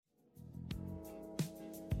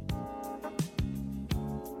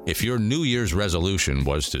If your New Year's resolution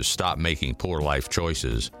was to stop making poor life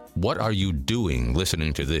choices, what are you doing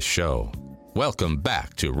listening to this show? Welcome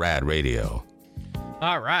back to RAD Radio.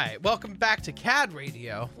 All right, welcome back to CAD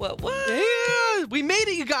Radio. What? Yeah, we made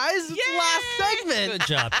it, you guys. It's the last segment. Good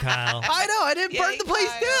job, Kyle. I know, I didn't burn the place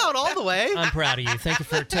down all the way. I'm proud of you. Thank you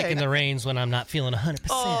for taking the reins when I'm not feeling 100%.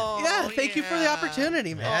 Yeah, thank you for the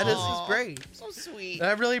opportunity, man. This is great. So sweet.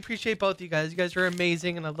 I really appreciate both of you guys. You guys are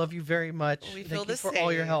amazing, and I love you very much. We feel thank you the for same.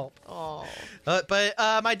 all your help. Oh. But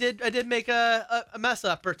I did make a mess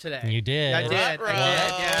up for today. You did. I did.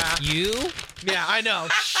 Yeah. You? Yeah, I know.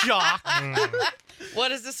 Shock.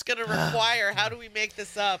 What is this going to require? How do we make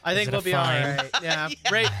this up? I think it we'll a be all fine? right. Yeah.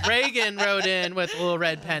 Reagan wrote in with a little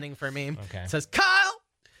red penning for me. Okay. It says, Kyle,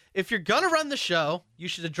 if you're going to run the show, you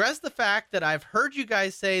should address the fact that I've heard you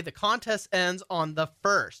guys say the contest ends on the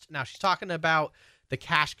 1st. Now, she's talking about the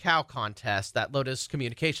Cash Cow contest that Lotus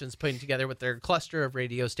Communications putting together with their cluster of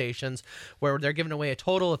radio stations, where they're giving away a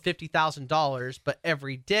total of $50,000, but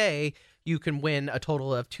every day you can win a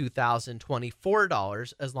total of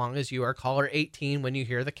 $2,024 as long as you are caller 18 when you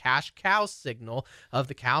hear the Cash Cow signal of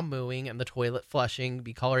the cow mooing and the toilet flushing.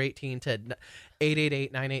 Be caller 18 to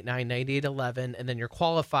 888-989-9811, and then you're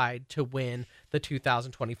qualified to win the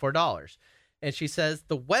 $2,024. And she says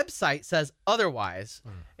the website says otherwise.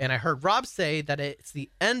 And I heard Rob say that it's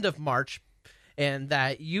the end of March and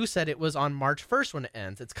that you said it was on March 1st when it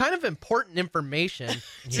ends. It's kind of important information,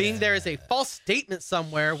 seeing there is a false statement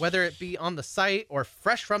somewhere, whether it be on the site or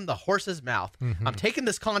fresh from the horse's mouth. I'm taking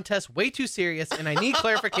this contest way too serious, and I need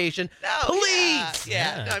clarification. Please!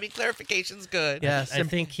 Yeah. No, I mean, clarification's good. Yes. I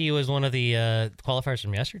think he was one of the qualifiers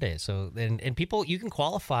from yesterday. So, and people, you can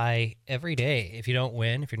qualify every day if you don't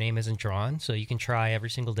win, if your name isn't drawn. So you can try every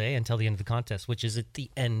single day until the end of the contest, which is at the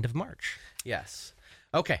end of March. Yes.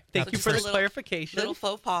 Okay. Thank you just for a the little- clarification. Little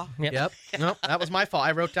faux pas. Yep. Nope, that was my fault.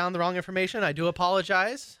 I wrote down the wrong information. I do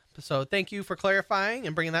apologize. So thank you for clarifying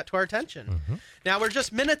and bringing that to our attention. Now we're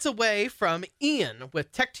just minutes away from Ian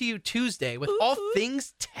with Tech to You Tuesday with all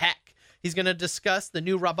things tech. He's going to discuss the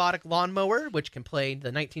new robotic lawnmower, which can play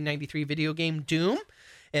the 1993 video game Doom.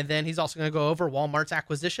 And then he's also going to go over Walmart's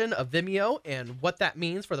acquisition of Vimeo and what that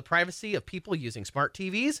means for the privacy of people using smart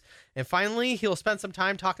TVs. And finally, he'll spend some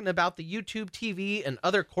time talking about the YouTube TV and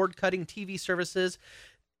other cord-cutting TV services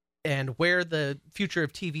and where the future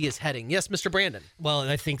of TV is heading. Yes, Mr. Brandon. Well,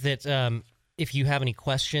 I think that if you have any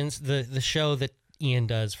questions, the show that Ian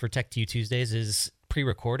does for Tech to You Tuesdays is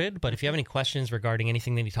pre-recorded, but if you have any questions regarding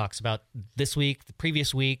anything that he talks about this week, the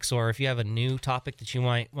previous weeks, or if you have a new topic that you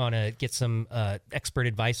might want to get some expert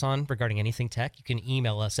advice on regarding anything tech, you can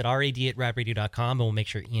email us at rad@radradio.com, and we'll make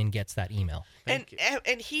sure Ian gets that email. And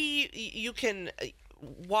you can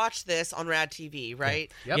watch this on RAD TV,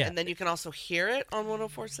 right? Yep. Yeah. And then you can also hear it on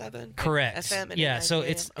 104.7 Correct. FM. And Yeah, 89 so AM.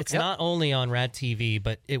 it's Okay. not only on RAD TV,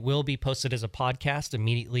 but it will be posted as a podcast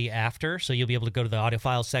immediately after. So you'll be able to go to the audio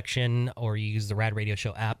file section or use the RAD Radio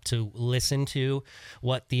Show app to listen to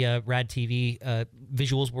what the RAD TV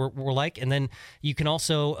visuals were like. And then you can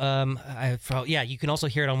also, you can also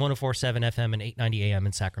hear it on 104.7 FM and 890 AM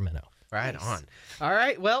in Sacramento. Right on. All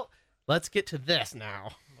right, well, let's get to this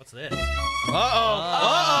now. What's this? Uh-oh.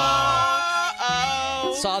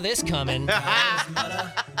 Saw this coming.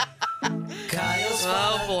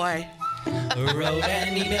 Oh, boy. Wrote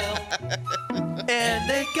an email and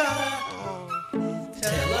they gotta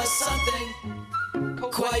tell us something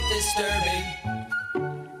quite disturbing.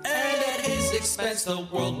 And at his expense, the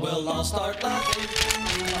world will all start laughing.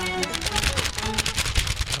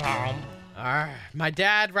 All right, my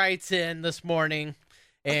dad writes in this morning,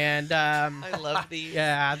 and I love these.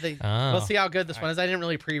 we'll see how good this one is. I didn't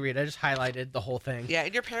really pre-read. I just highlighted the whole thing. Yeah,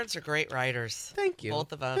 and your parents are great writers. Thank you.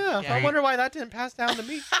 Both of them. Yeah, Yeah. I wonder why that didn't pass down to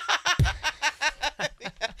me.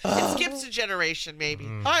 It skips a generation, maybe.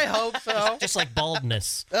 I hope so. Just like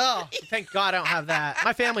baldness. Oh, thank God I don't have that.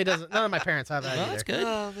 My family doesn't. None of my parents have that Well, either. that's good.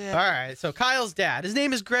 Oh, man. All right, so Kyle's dad, his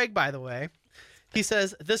name is Greg, by the way. He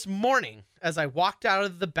says, this morning, as I walked out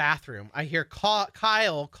of the bathroom, I hear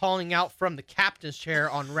Kyle calling out from the captain's chair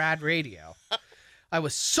on RAD Radio. I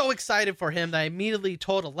was so excited for him that I immediately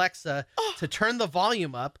told Alexa to turn the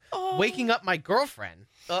volume up, waking up my girlfriend.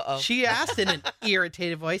 Uh-oh. She asked in an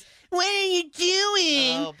irritated voice, what are you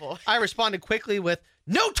doing? Oh, boy. I responded quickly with,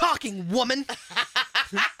 no talking, woman.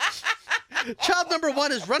 Child number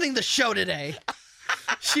one is running the show today.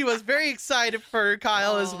 She was very excited for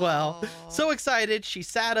Kyle as well. So excited, she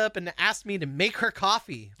sat up and asked me to make her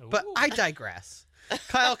coffee. But I digress.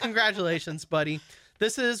 Kyle, congratulations, buddy.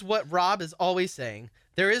 This is what Rob is always saying.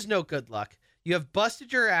 There is no good luck. You have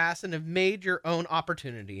busted your ass and have made your own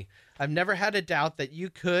opportunity. I've never had a doubt that you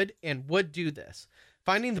could and would do this.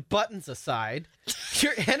 Finding the buttons aside,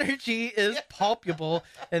 your energy is palpable,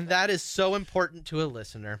 and that is so important to a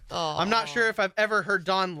listener. I'm not sure if I've ever heard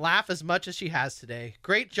Dawn laugh as much as she has today.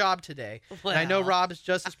 Great job today. And I know Rob is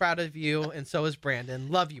just as proud of you, and so is Brandon.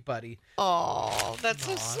 Love you, buddy. Oh, that's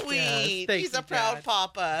so sweet. Yes, He's a proud Dad.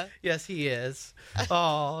 papa. Yes, he is.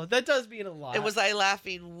 Oh, that does mean a lot. And was I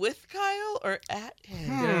laughing with Kyle or at him?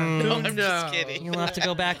 No, I'm just kidding. You'll have to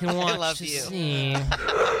go back and watch love to you. see.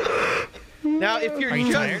 Now, if you're Are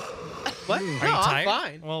you just... tired? What? Are No, you tired? I'm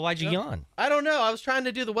fine. Well, why'd you yawn? I don't know. I was trying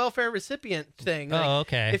to do the welfare recipient thing. Like, Oh,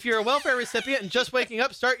 okay. If you're a welfare recipient and just waking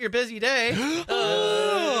up, start your busy day.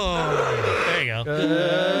 Oh, there you go.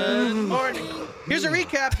 Good morning. Here's a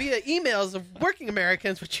recap via emails of working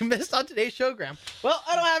Americans, which you missed on today's showgram. Well,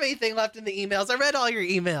 I don't have anything left in the emails. I read all your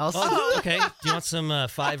emails. Oh, okay. Do you want some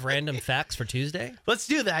 5 random facts for Tuesday? Let's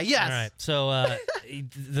do that. Yes. All right. So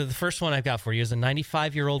the first one I've got for you is a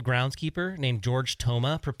 95-year-old groundskeeper named George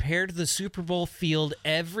Toma prepared the Super Bowl field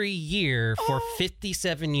every year for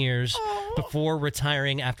 57 years before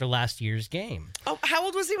retiring after last year's game. Oh, how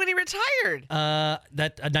old was he when he retired?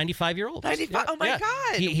 That a 95-year-old. 95? Oh, my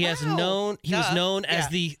God. He has Wow. he was known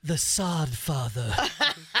as Yeah. the sod father.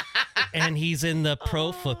 And he's in the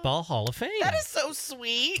Pro Football Hall of Fame. That is so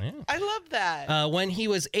sweet. Yeah. I love that. When he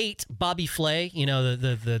was 8, Bobby Flay, you know,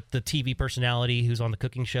 the TV personality who's on the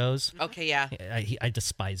cooking shows. Okay, yeah. I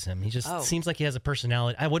despise him. He just Oh. seems like he has a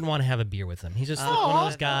personality. I wouldn't want to have a beer with him. He's just like one of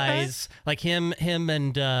those guys, like him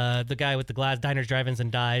and the guy with the glass, diners, drive-ins,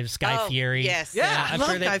 and dives, Guy Oh, Fieri. yes. Yeah, I I'm love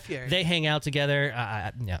sure Guy Fieri. they hang out together.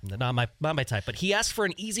 Yeah, not my type. But he asked for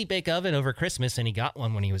an easy bake oven over Christmas, and he got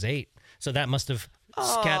one when he was 8. So that must have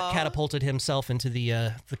catapulted himself into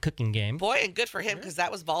the cooking game. Boy, and good for him because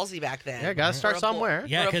that was ballsy back then. Yeah, gotta start For a boy- somewhere.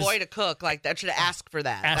 Yeah, for a 'cause- boy to cook like that, should have asked for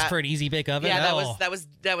that. Asked That- for an easy bake oven. Yeah, No.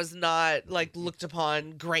 that was not like looked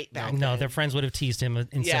upon great back No, then. their friends would have teased him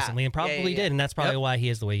incessantly, and probably Yeah. did, and that's probably Yep. why he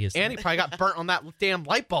is the way he is. And he probably got burnt on that damn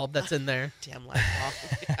light bulb that's in there. Damn light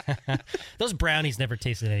bulb. Those brownies never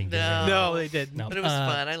tasted any good. No. No, they didn't. No. But it was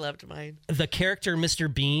fun. I loved mine. The character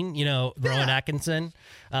Mr. Bean, you know, Rowan Atkinson,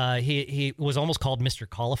 he was almost called Mr.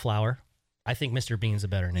 Cauliflower. I think Mr. Bean's a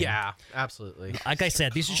better name. Yeah, absolutely. Like I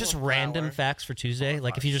said, these are just random facts for Tuesday.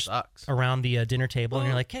 Like if you just Sucks. around the dinner table and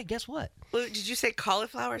you're like, hey, guess what? Well, did you say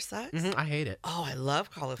cauliflower sucks? I hate it. Oh, I love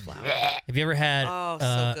cauliflower. Have you ever had Oh,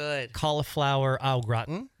 so good. cauliflower au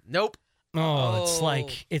gratin? Nope. Oh,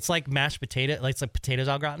 Oh. it's like mashed potato, like it's like potatoes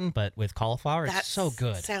au gratin, but with cauliflower. It's That so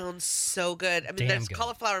good. Sounds so good. I mean, Damn there's good.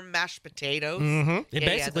 cauliflower mashed potatoes.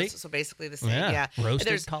 Basically, so basically the same. yeah, Yeah. roasted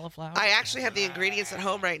There's- cauliflower. I actually have the ingredients at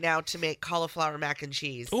home right now to make cauliflower mac and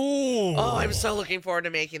cheese. Ooh, Oh, I'm so looking forward to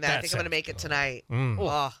making that. I That think I'm going to sounds make it good. tonight. Mm.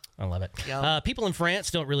 Oh, I love it. Yum. People in France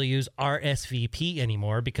don't really use RSVP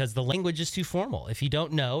anymore because the language is too formal. If you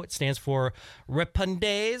don't know, it stands for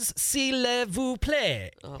Répondez s'il vous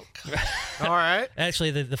plaît. oh God. All right.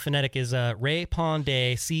 Actually, the phonetic is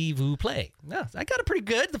Répondez s'il vous plaît. Yeah, I got it pretty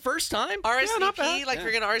good the first time. RSVP, not bad. like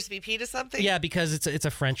you're going to RSVP to something? Yeah, because it's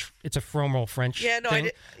a formal French. Yeah, no, I thing.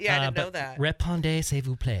 did- yeah, I didn't know but that. Répondez s'il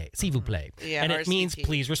vous plaît, s'il vous plaît, Yeah, and it means RSVP.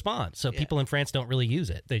 please respond. So people in France don't really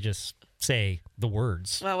use it; they just say the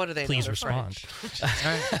words. Well, what do they know? Please They're respond.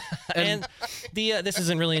 French. And the this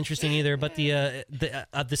isn't really interesting either, but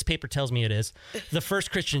this paper tells me it is. The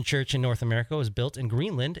first Christian church in North America was built in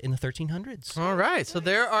Greenland in the 1300s. All right. So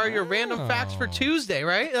there are your random facts for Tuesday,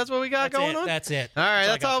 right? That's what we got going on? That's it. All right.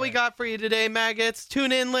 That's all for we it. got for you today, maggots.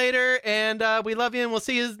 Tune in later, and we love you, and we'll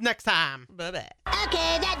see you next time. Bye-bye.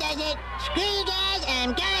 Okay, that does it. Screw you guys,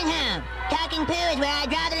 I'm going home. Talking poo is where I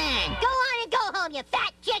draw the line. Go on and go home, you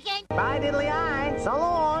fat chicken. Bye, diddly eye. So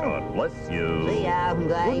long. God bless you. See ya.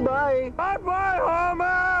 Goodbye. Bye-bye,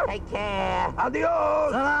 Homer. Take care.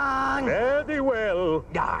 Adios. So long. Very well.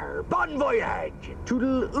 Dar. Bon voyage.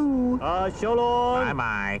 Toodle-oo. So long.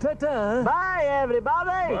 Bye-bye. Ta-ta. Bye,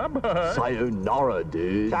 everybody. Bye-bye. Sayonara,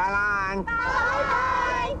 dude. So long.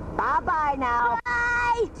 Bye-bye. Bye-bye now.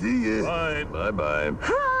 Bye. See ya. Bye. Bye-bye.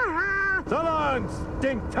 So long,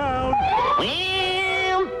 Stinktown.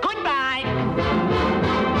 Well, goodbye.